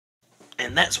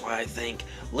And that's why I think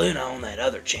Luna on that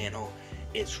other channel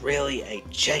is really a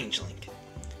changeling.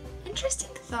 Interesting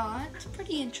thought.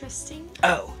 Pretty interesting.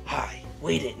 Oh, hi.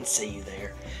 We didn't see you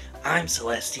there. I'm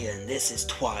Celestia and this is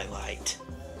Twilight.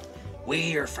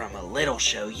 We are from a little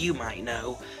show you might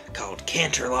know called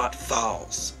Canterlot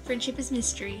Falls. Friendship is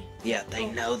mystery. Yeah, they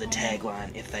know the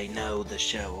tagline if they know the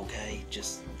show, okay?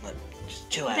 Just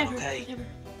chill out, okay? Whatever.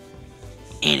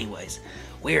 Anyways,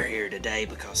 we're here today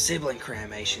because Sibling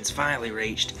KRanimations finally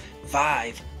reached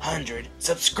 500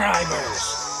 subscribers.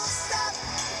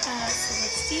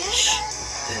 Celestia? Shh.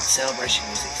 The celebration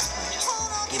music is playing.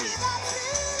 Just give me it.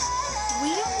 We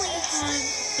only have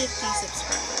 50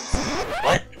 subscribers.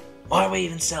 What? Why are we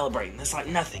even celebrating? That's like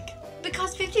nothing.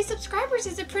 Because 50 subscribers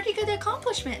is a pretty good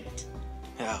accomplishment.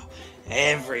 Oh,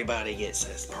 everybody gets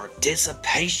a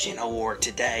participation award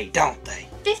today, don't they?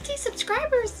 50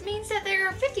 subscribers means that there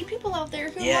are 50 people out there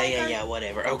who Yeah,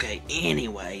 whatever. Okay,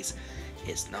 anyways,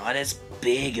 it's not as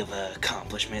big of an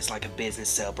accomplishment. It's like a business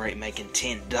celebrate making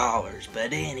 $10.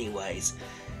 But anyways,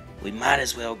 we might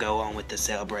as well go on with the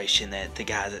celebration that the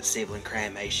guys at Sibling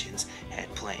KRanimations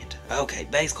had planned. Okay,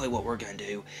 basically what we're going to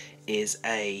do is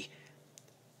a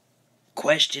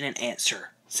question and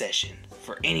answer session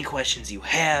for any questions you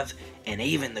have and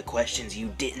even the questions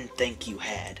you didn't think you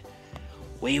had.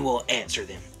 We will answer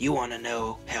them. You want to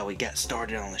know how we got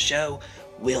started on the show?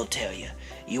 We'll tell you.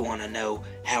 You want to know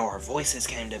how our voices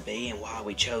came to be and why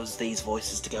we chose these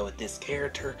voices to go with this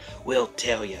character? We'll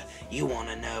tell you. You want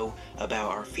to know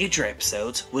about our future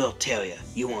episodes? We'll tell you.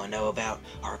 You want to know about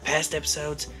our past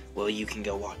episodes? Well, you can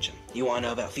go watch them. You want to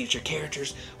know about future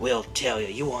characters? We'll tell you.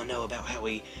 You want to know about how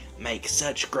we make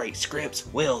such great scripts?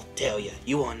 We'll tell you.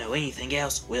 You want to know anything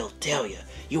else? We'll tell you.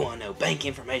 You want to know bank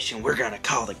information? We're going to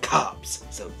call the cops.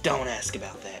 So don't ask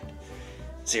about that.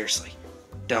 Seriously.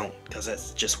 Don't, because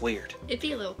that's just weird. It'd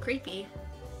be a little creepy.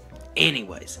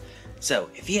 Anyways, so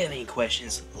if you have any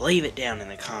questions, leave it down in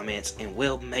the comments and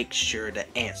we'll make sure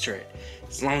to answer it.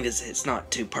 As long as it's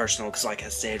not too personal, because like I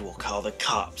said, we'll call the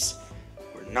cops.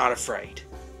 We're not afraid.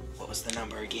 What was the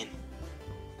number again?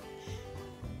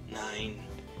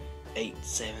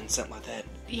 987, something like that?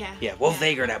 Yeah. Yeah, we'll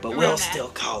figure it out, but Around we'll that. still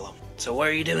call them. So what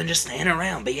are you doing just standing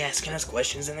around? Be asking us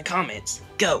questions in the comments.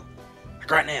 Go! Like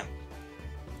right now.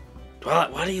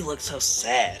 Twilight, why do you look so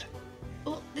sad?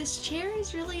 Well, this chair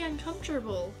is really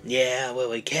uncomfortable. Yeah, well,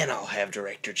 we can all have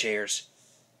director chairs.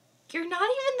 You're not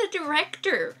even the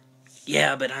director.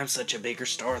 Yeah, but I'm such a bigger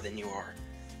star than you are.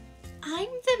 I'm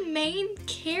the main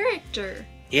character.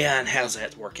 Yeah, and how's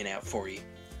that working out for you?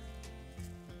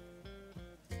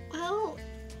 Well,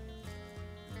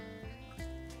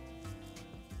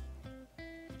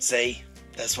 See?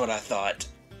 That's what I thought.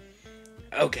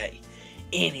 Okay.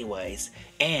 Anyways,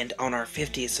 and on our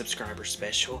 50th subscriber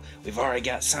special, we've already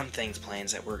got some things planned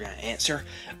that we're going to answer,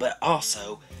 but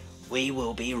also, we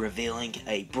will be revealing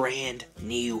a brand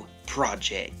new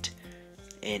project.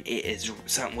 And it is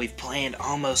something we've planned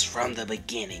almost from the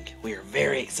beginning. We are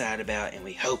very excited about it, and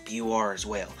we hope you are as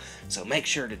well. So make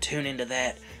sure to tune into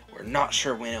that. We're not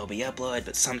sure when it'll be uploaded,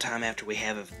 but sometime after we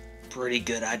have a pretty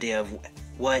good idea of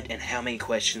what and how many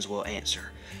questions we'll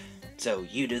answer. So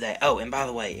you do that. Oh, and by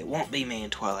the way, it won't be me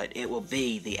and Twilight. It will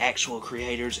be the actual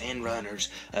creators and runners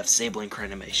of Sibling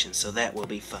KRanimations. So that will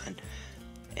be fun.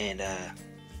 And,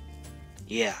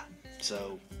 yeah.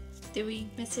 So, did we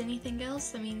miss anything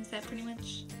else? I mean, is that pretty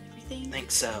much everything? I think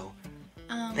so.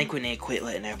 I think we need to quit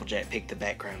letting Applejack pick the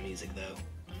background music, though.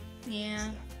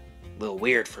 Yeah. A little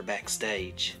weird for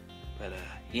backstage. But,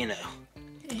 you know.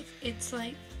 It's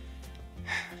like...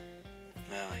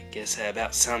 Well, I guess that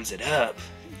about sums it up.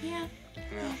 Yeah.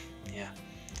 Well, yeah.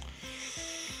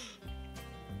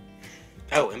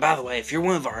 Oh, and by the way, if you're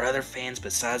one of our other fans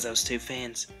besides those two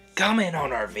fans, comment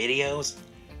on our videos.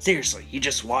 Seriously, you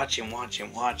just watch and watch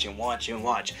and watch and watch and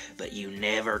watch, but you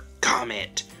never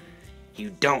comment. You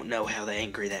don't know how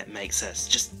angry that makes us.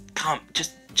 Just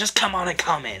come on and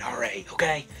comment, alright,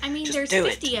 okay? I mean, Just there's do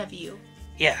 50 of you.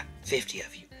 Yeah, 50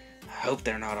 of you. I hope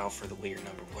they're not all for the weird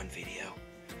 #1 video.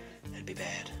 That'd be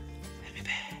bad. That'd be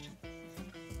bad.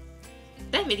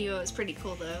 That video is pretty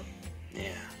cool, though.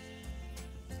 Yeah.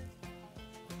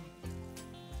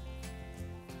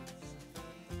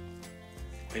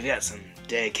 We've got some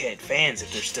dedicated fans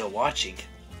if they're still watching.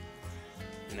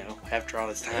 You know, after all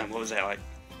this time, what was that, like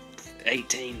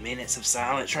 18 minutes of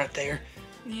silence right there?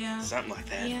 Yeah. Something like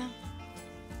that. Yeah.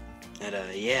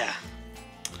 But, yeah.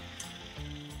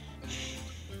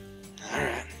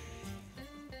 Alright.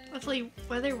 Lovely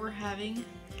weather we're having.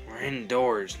 We're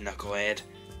indoors, knucklehead.